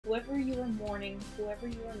whoever you are mourning, whoever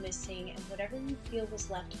you are missing, and whatever you feel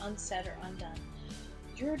was left unsaid or undone.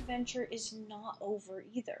 Your adventure is not over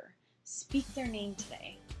either. Speak their name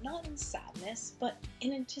today, not in sadness, but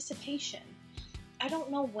in anticipation. I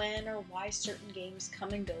don't know when or why certain games come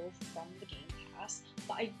and go from the Game Pass,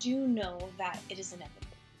 but I do know that it is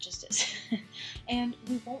inevitable. It just is. And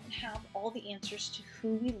we won't have all the answers to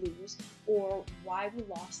who we lose or why we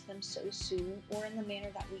lost them so soon or in the manner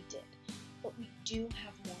that we did. But we do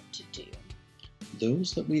have more to do.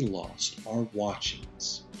 Those that we lost are watching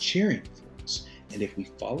us, cheering for us, and if we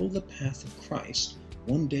follow the path of Christ,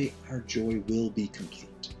 one day our joy will be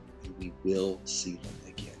complete, and we will see them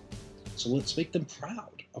again. So let's make them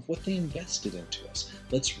proud of what they invested into us.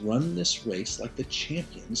 Let's run this race like the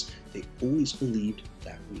champions they always believed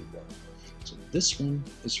that we were. So this one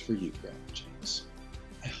is for you, Grandma James.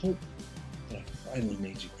 I hope that I finally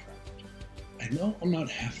made you proud. I know I'm not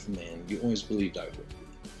half the man you always believed I would be,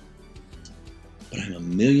 but I'm a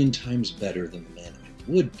million times better than the man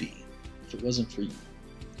I would be if it wasn't for you.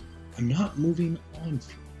 I'm not moving on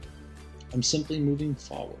from you. I'm simply moving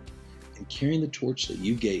forward and carrying the torch that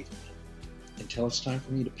you gave me until it's time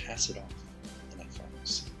for me to pass it off.